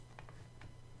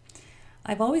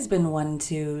I've always been one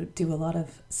to do a lot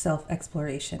of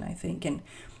self-exploration, I think. And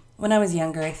when I was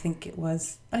younger, I think it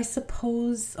was, I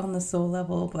suppose, on the soul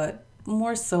level, but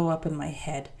more so up in my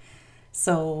head.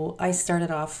 So I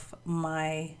started off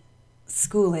my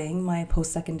schooling, my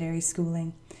post-secondary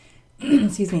schooling,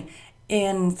 excuse me,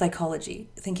 in psychology,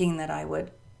 thinking that I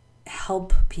would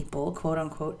help people, quote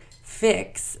unquote,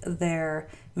 fix their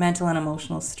mental and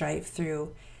emotional strife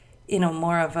through,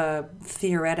 more of a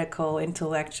theoretical,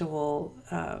 intellectual,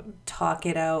 talk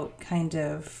it out kind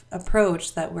of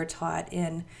approach that we're taught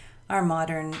in our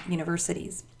modern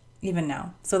universities, even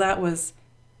now. So that was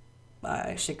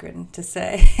chagrin to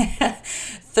say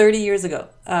 30 years ago.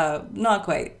 Not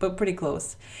quite, but pretty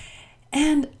close.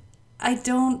 And I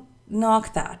don't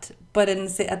knock that, but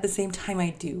at the same time I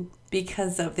do,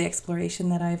 because of the exploration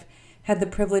that I've had the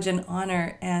privilege and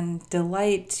honor and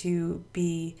delight to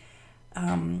be,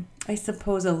 I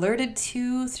suppose, alerted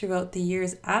to throughout the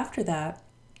years after that.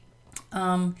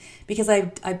 Because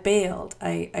I bailed,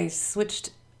 I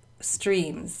switched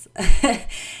streams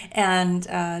and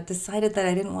decided that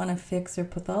I didn't want to fix or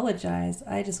pathologize.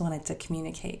 I just wanted to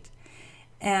communicate.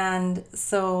 And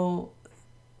so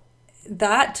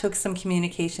that took some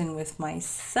communication with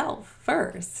myself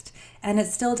first, and it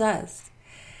still does.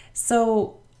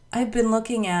 So I've been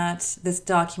looking at this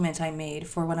document I made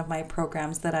for one of my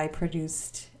programs that I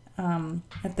produced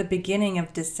at the beginning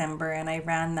of December, and I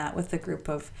ran that with a group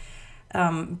of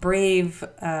brave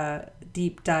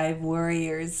deep dive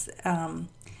warriors,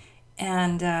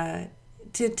 and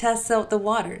to test out the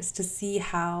waters to see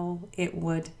how it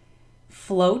would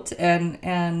float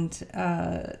and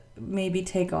maybe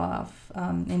take off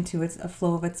into a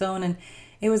flow of its own. And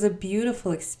it was a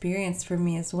beautiful experience for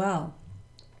me as well.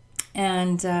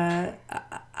 And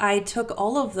I took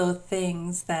all of the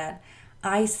things that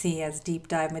I see as deep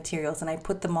dive materials and I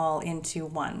put them all into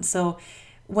one. So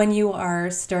when you are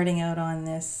starting out on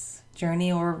this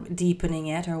journey or deepening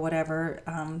it or whatever,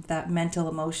 that mental,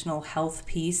 emotional health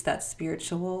piece, that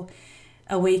spiritual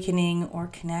awakening or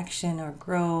connection or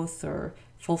growth or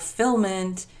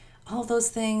fulfillment, all those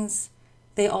things,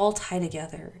 they all tie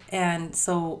together. And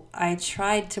so I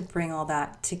tried to bring all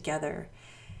that together.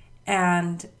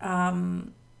 And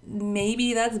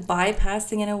maybe that's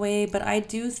bypassing in a way, but I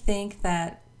do think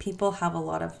that people have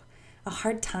a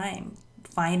hard time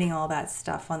finding all that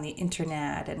stuff on the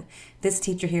internet and this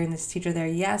teacher here and this teacher there.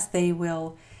 Yes, they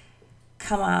will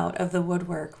come out of the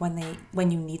woodwork when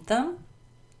you need them,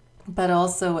 but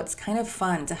also it's kind of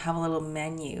fun to have a little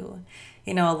menu,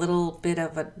 a little bit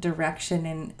of a direction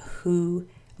in who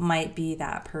might be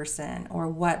that person or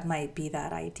what might be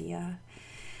that idea.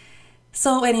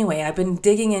 So anyway, I've been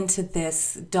digging into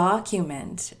this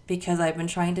document because I've been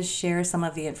trying to share some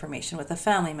of the information with a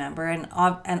family member, and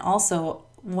also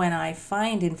when I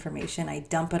find information, I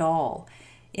dump it all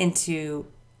into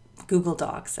Google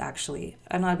Docs. Actually,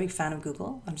 I'm not a big fan of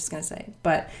Google, I'm just going to say,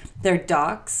 but their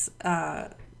docs,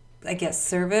 I guess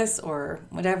service or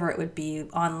whatever it would be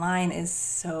online is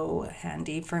so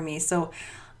handy for me. So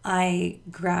I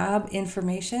grab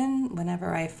information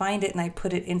whenever I find it and I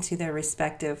put it into their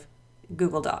respective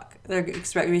Google Doc, their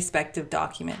respective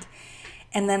document.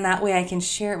 And then that way I can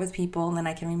share it with people, and then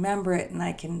I can remember it, and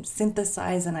I can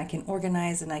synthesize, and I can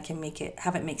organize, and I can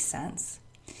have it make sense.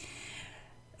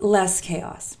 Less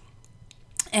chaos.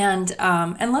 And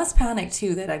less panic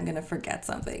too that I'm going to forget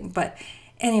something. But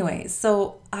anyway,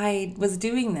 so I was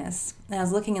doing this, and I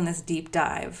was looking in this deep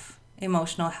dive,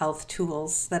 emotional health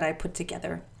tools that I put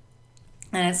together.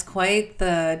 And it's quite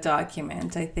the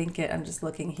document. I'm just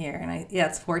looking here, and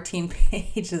it's 14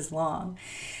 pages long.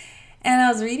 And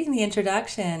I was reading the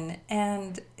introduction,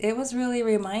 and it was really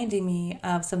reminding me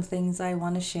of some things I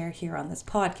want to share here on this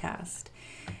podcast.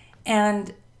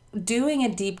 And doing a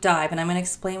deep dive, and I'm going to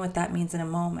explain what that means in a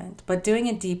moment, but doing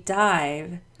a deep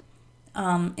dive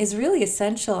is really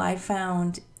essential, I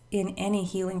found, in any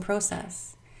healing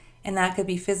process. And that could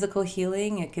be physical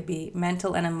healing, it could be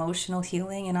mental and emotional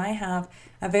healing. And I have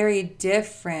a very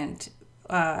different,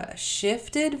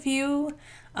 shifted view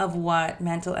of what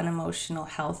mental and emotional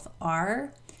health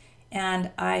are. And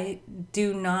I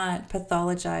do not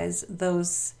pathologize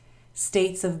those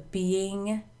states of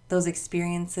being, those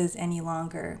experiences any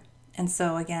longer. And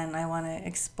so again, I want to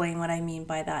explain what I mean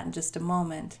by that in just a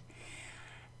moment.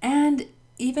 And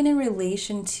even in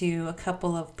relation to a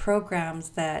couple of programs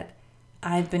that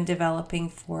I've been developing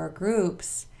for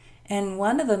groups, and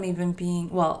one of them even being,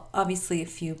 well, obviously a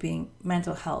few being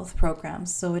mental health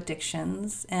programs, so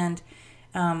addictions and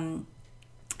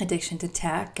addiction to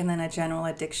tech, and then a general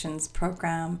addictions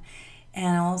program,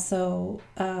 and also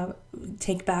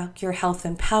Take Back Your Health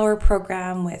and Power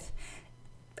program with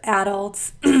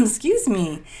adults, excuse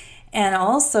me, and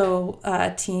also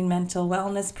a teen mental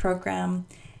wellness program.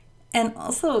 And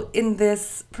also in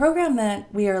this program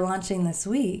that we are launching this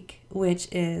week, which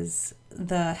is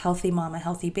the Healthy Mama,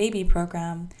 Healthy Baby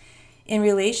program, in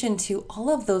relation to all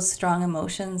of those strong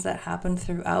emotions that happen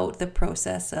throughout the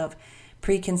process of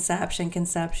preconception,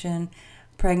 conception,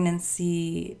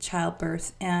 pregnancy,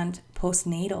 childbirth, and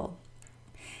postnatal.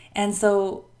 And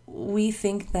so we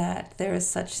think that there is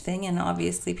such thing, and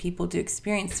obviously people do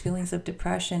experience feelings of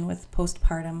depression with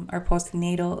postpartum or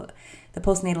the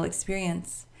postnatal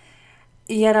experience.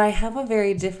 Yet I have a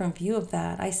very different view of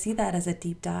that. I see that as a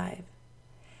deep dive.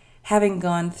 Having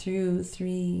gone through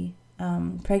 3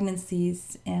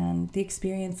 pregnancies and the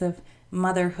experience of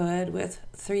motherhood with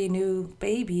 3 new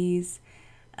babies,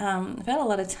 I've had a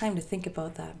lot of time to think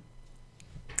about that,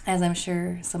 as I'm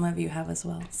sure some of you have as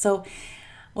well. So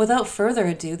without further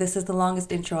ado, this is the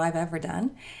longest intro I've ever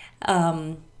done.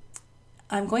 I'm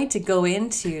going to go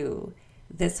into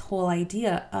this whole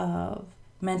idea of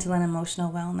mental and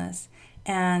emotional wellness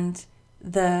and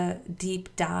the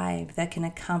deep dive that can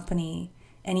accompany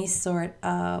any sort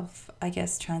of,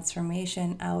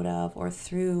 transformation out of or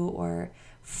through or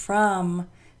from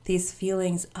these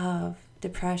feelings of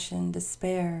depression,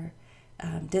 despair,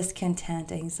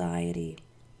 discontent, anxiety,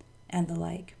 and the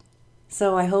like.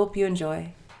 So I hope you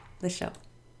enjoy the show.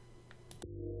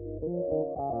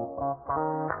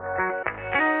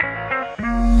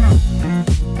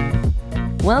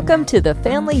 Welcome to the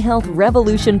Family Health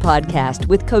Revolution podcast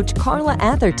with Coach Carla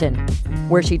Atherton,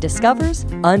 where she discovers,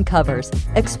 uncovers,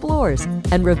 explores,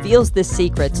 and reveals the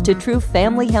secrets to true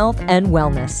family health and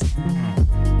wellness.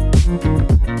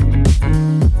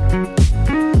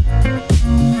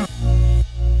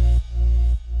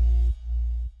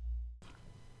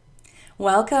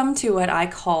 Welcome to what I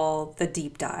call the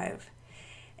deep dive.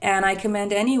 And I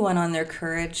commend anyone on their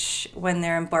courage when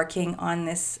they're embarking on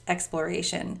this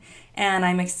exploration. And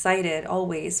I'm excited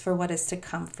always for what is to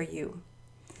come for you.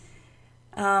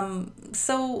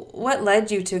 So what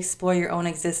led you to explore your own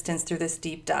existence through this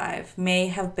deep dive may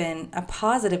have been a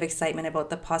positive excitement about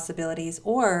the possibilities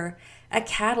or a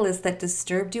catalyst that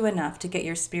disturbed you enough to get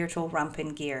your spiritual rump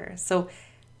in gear. So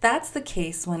that's the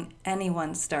case when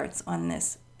anyone starts on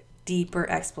this deeper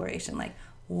exploration, like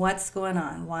what's going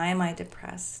on? Why am I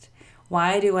depressed?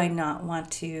 Why do I not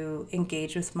want to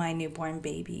engage with my newborn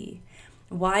baby?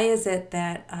 Why is it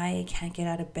that I can't get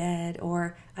out of bed,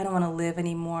 or I don't want to live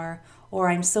anymore, or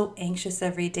I'm so anxious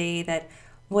every day that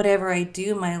whatever I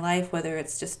do in my life, whether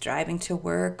it's just driving to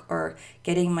work or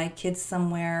getting my kids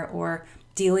somewhere or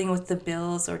dealing with the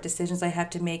bills or decisions I have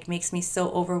to make, makes me so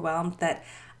overwhelmed that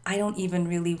I don't even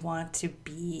really want to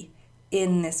be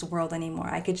in this world anymore.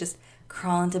 I could just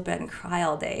crawl into bed and cry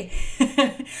all day.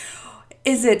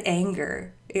 Is it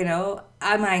anger?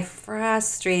 Am I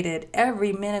frustrated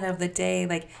every minute of the day,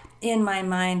 like in my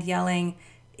mind yelling,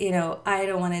 I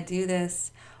don't want to do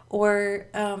this, or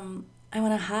I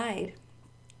want to hide.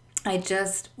 I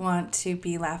just want to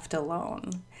be left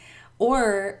alone,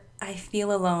 or I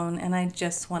feel alone and I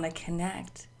just want to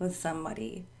connect with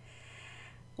somebody.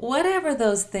 Whatever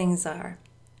those things are,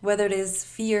 whether it is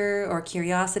fear or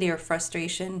curiosity or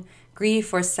frustration,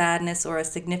 grief or sadness, or a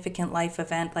significant life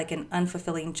event like an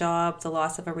unfulfilling job, the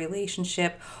loss of a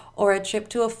relationship, or a trip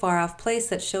to a far-off place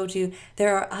that showed you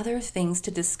there are other things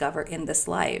to discover in this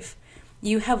life.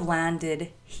 You have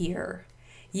landed here.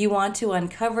 You want to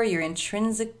uncover your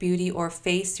intrinsic beauty or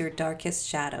face your darkest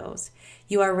shadows.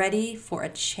 You are ready for a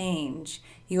change.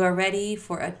 You are ready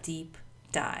for a deep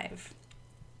dive.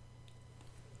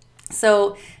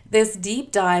 So this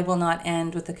deep dive will not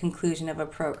end with the conclusion of a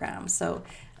program. So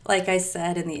like I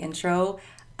said in the intro,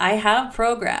 I have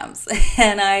programs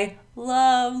and I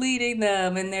love leading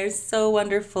them, and they're so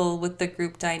wonderful with the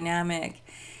group dynamic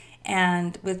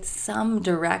and with some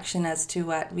direction as to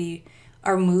what we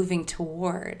are moving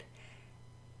toward.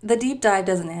 The deep dive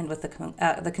doesn't end with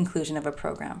the conclusion of a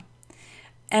program,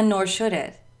 and nor should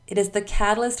it. It is the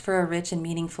catalyst for a rich and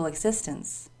meaningful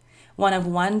existence, one of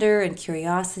wonder and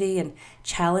curiosity and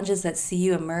challenges that see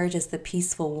you emerge as the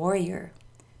peaceful warrior.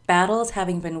 Battles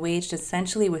having been waged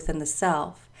essentially within the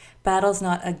self, battles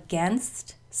not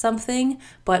against something,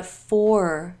 but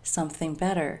for something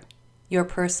better, your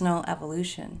personal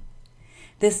evolution.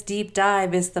 This deep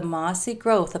dive is the mossy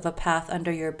growth of a path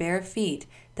under your bare feet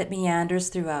that meanders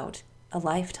throughout a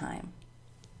lifetime.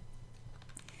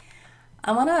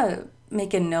 I want to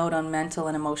make a note on mental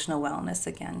and emotional wellness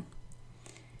again.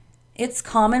 It's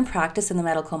common practice in the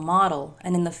medical model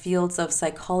and in the fields of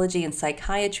psychology and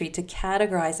psychiatry to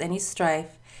categorize any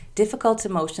strife, difficult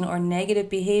emotion, or negative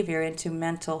behavior into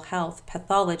mental health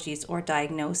pathologies or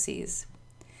diagnoses.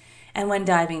 And when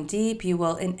diving deep, you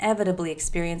will inevitably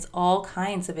experience all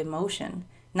kinds of emotion,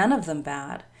 none of them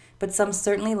bad, but some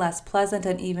certainly less pleasant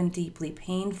and even deeply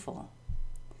painful.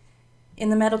 In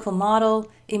the medical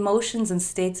model, emotions and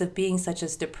states of being such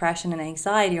as depression and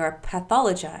anxiety are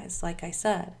pathologized, like I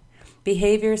said.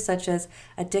 Behaviors such as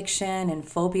addiction and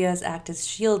phobias act as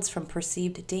shields from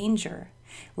perceived danger.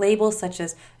 Labels such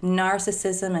as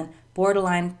narcissism and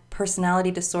borderline personality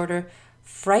disorder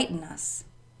frighten us.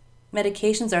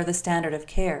 Medications are the standard of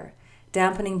care,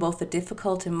 dampening both the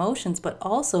difficult emotions but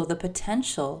also the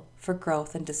potential for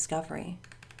growth and discovery.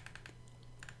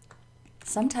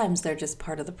 Sometimes they're just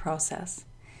part of the process.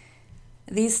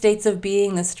 These states of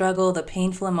being, the struggle, the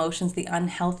painful emotions, the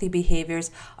unhealthy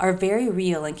behaviors are very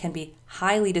real and can be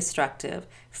highly destructive,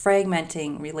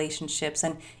 fragmenting relationships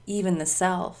and even the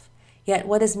self. Yet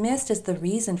what is missed is the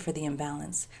reason for the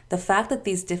imbalance. The fact that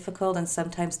these difficult and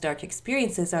sometimes dark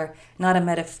experiences are not a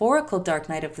metaphorical dark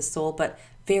night of the soul, but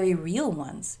very real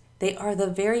ones. They are the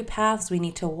very paths we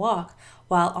need to walk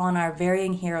while on our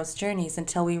varying hero's journeys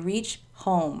until we reach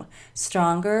home,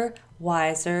 stronger,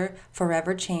 wiser,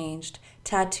 forever changed,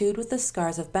 tattooed with the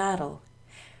scars of battle.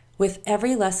 With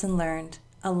every lesson learned,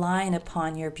 a line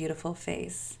upon your beautiful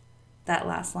face. That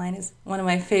last line is one of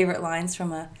my favorite lines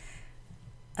from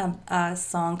a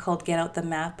song called Get Out the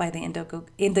Map by the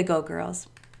Indigo Girls.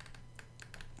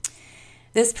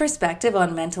 This perspective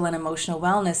on mental and emotional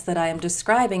wellness that I am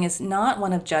describing is not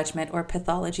one of judgment or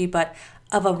pathology, but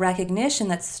of a recognition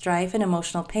that strife and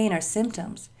emotional pain are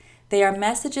symptoms. They are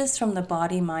messages from the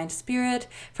body, mind, spirit,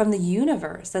 from the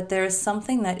universe that there is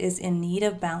something that is in need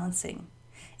of balancing.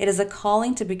 It is a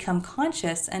calling to become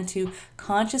conscious and to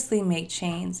consciously make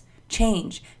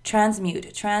change,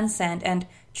 transmute, transcend, and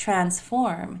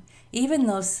transform even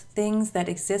those things that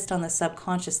exist on the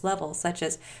subconscious level, such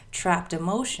as trapped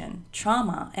emotion,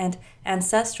 trauma, and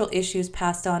ancestral issues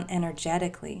passed on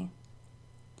energetically.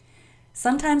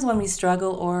 Sometimes when we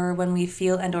struggle or when we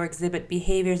feel and or exhibit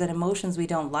behaviors and emotions we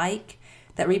don't like,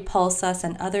 that repulse us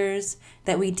and others,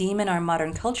 that we deem in our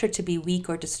modern culture to be weak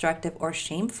or destructive or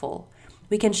shameful,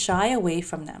 we can shy away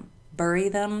from them, bury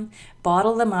them,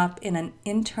 bottle them up in an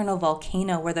internal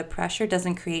volcano where the pressure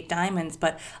doesn't create diamonds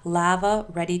but lava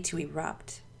ready to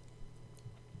erupt.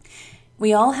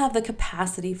 We all have the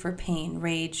capacity for pain,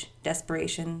 rage,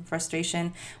 desperation,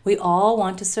 frustration. We all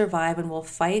want to survive and will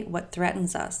fight what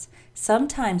threatens us.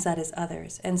 Sometimes that is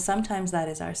others, and sometimes that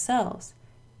is ourselves.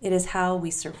 It is how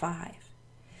we survive.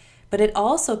 But it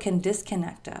also can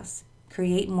disconnect us,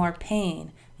 create more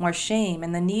pain, more shame,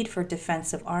 and the need for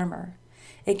defensive armor.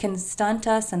 It can stunt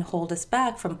us and hold us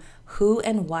back from who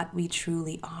and what we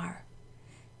truly are.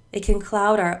 It can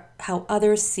cloud how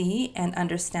others see and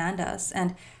understand us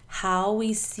and how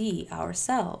we see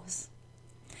ourselves.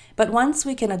 But once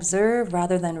we can observe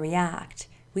rather than react,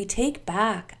 we take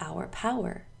back our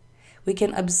power. We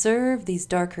can observe these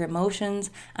darker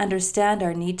emotions, understand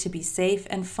our need to be safe,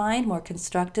 and find more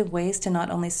constructive ways to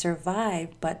not only survive,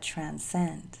 but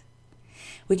transcend.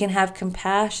 We can have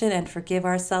compassion and forgive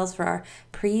ourselves for our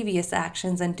previous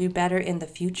actions and do better in the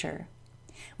future.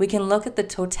 We can look at the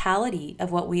totality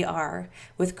of what we are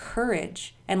with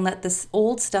courage and let this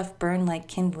old stuff burn like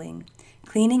kindling,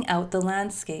 cleaning out the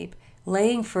landscape,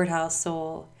 laying fertile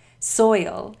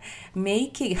soil,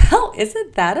 making,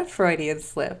 isn't that a Freudian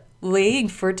slip? Laying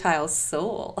fertile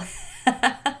soul.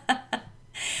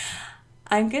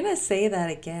 I'm going to say that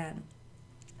again.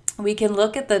 We can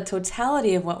look at the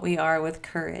totality of what we are with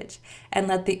courage and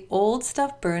let the old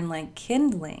stuff burn like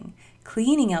kindling,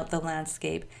 cleaning out the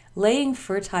landscape, laying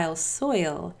fertile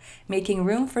soil, making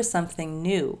room for something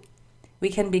new. We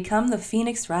can become the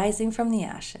phoenix rising from the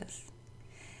ashes.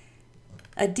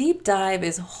 A deep dive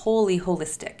is wholly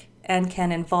holistic and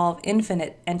can involve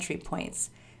infinite entry points,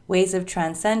 ways of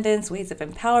transcendence, ways of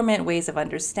empowerment, ways of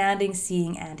understanding,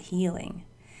 seeing, and healing.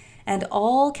 And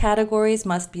all categories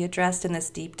must be addressed in this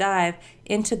deep dive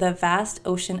into the vast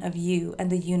ocean of you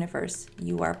and the universe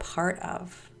you are part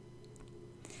of.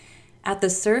 At the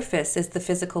surface is the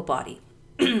physical body,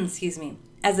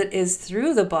 as it is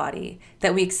through the body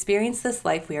that we experience this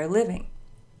life we are living.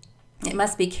 It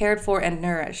must be cared for and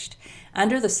nourished.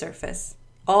 Under the surface,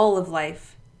 all of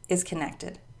life is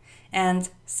connected. And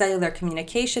cellular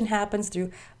communication happens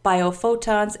through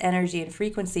biophotons, energy, and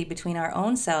frequency between our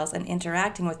own cells and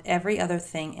interacting with every other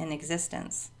thing in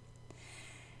existence.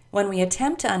 When we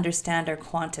attempt to understand our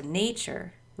quantum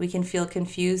nature, we can feel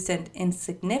confused and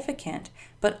insignificant,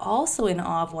 but also in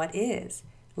awe of what is,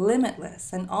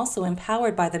 limitless, and also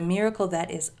empowered by the miracle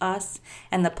that is us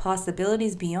and the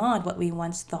possibilities beyond what we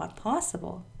once thought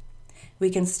possible.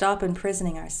 We can stop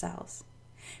imprisoning ourselves.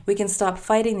 We can stop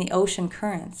fighting the ocean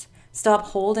currents, Stop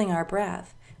holding our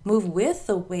breath. Move with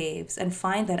the waves and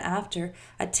find that after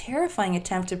a terrifying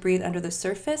attempt to breathe under the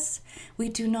surface, we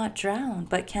do not drown,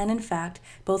 but can in fact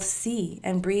both see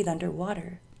and breathe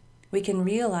underwater. We can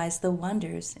realize the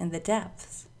wonders in the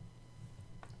depths.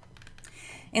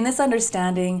 In this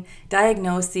understanding,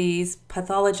 diagnoses,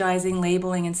 pathologizing,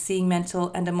 labeling, and seeing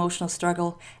mental and emotional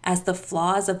struggle as the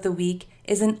flaws of the weak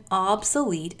is an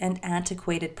obsolete and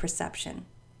antiquated perception.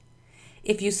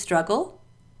 If you struggle,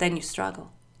 then you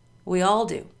struggle. We all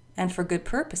do, and for good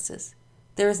purposes.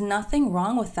 There is nothing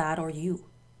wrong with that or you.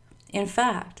 In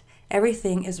fact,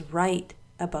 everything is right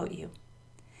about you.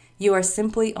 You are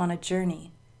simply on a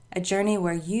journey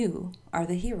where you are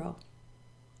the hero.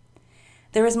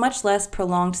 There is much less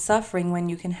prolonged suffering when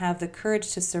you can have the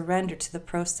courage to surrender to the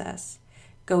process,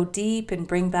 go deep and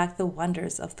bring back the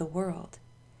wonders of the world.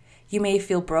 You may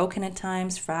feel broken at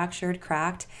times, fractured,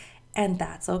 cracked, and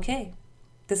that's okay.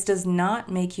 This does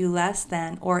not make you less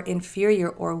than or inferior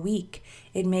or weak.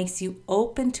 It makes you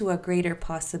open to a greater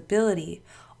possibility,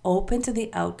 open to the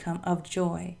outcome of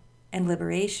joy and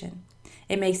liberation.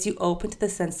 It makes you open to the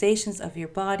sensations of your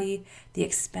body, the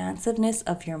expansiveness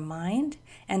of your mind,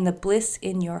 and the bliss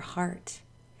in your heart.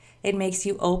 It makes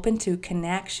you open to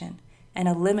connection and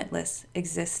a limitless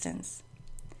existence.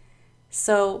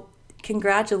 So,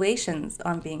 congratulations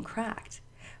on being cracked.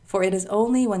 For it is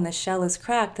only when the shell is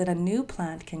cracked that a new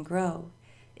plant can grow.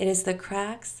 It is the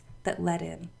cracks that let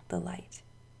in the light.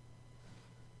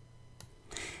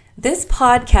 This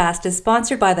podcast is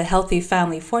sponsored by the Healthy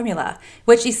Family Formula,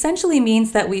 which essentially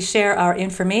means that we share our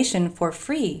information for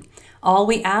free. All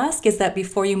we ask is that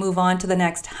before you move on to the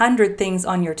next 100 things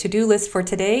on your to-do list for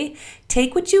today,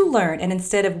 take what you learn and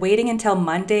instead of waiting until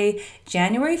Monday,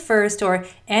 January 1st, or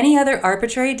any other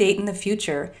arbitrary date in the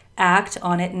future, act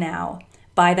on it now.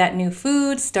 Buy that new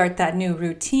food, start that new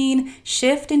routine,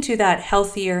 shift into that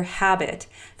healthier habit.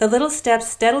 The little steps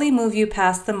steadily move you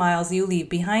past the miles you leave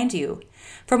behind you.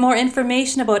 For more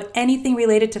information about anything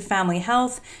related to family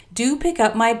health, do pick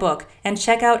up my book and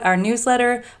check out our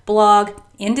newsletter, blog,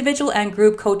 individual and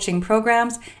group coaching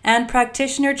programs, and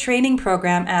practitioner training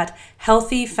program at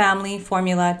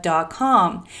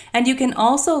healthyfamilyformula.com. And you can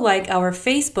also like our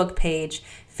Facebook page,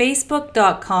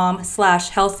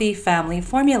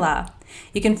 facebook.com/healthyfamilyformula.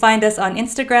 You can find us on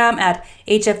Instagram at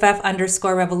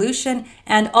HFF_revolution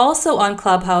and also on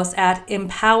Clubhouse at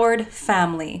Empowered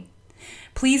Family.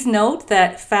 Please note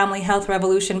that Family Health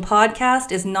Revolution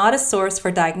podcast is not a source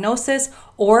for diagnosis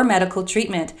or medical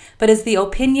treatment, but is the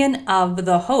opinion of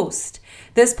the host.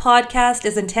 This podcast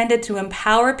is intended to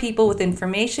empower people with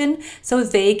information so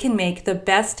they can make the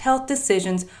best health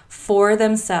decisions for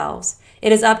themselves.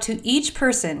 It is up to each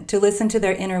person to listen to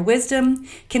their inner wisdom,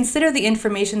 consider the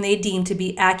information they deem to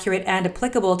be accurate and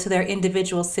applicable to their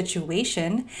individual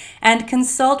situation, and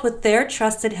consult with their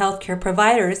trusted healthcare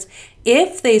providers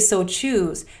if they so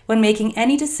choose when making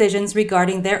any decisions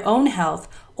regarding their own health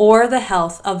or the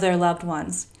health of their loved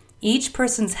ones. Each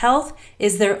person's health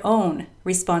is their own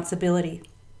responsibility.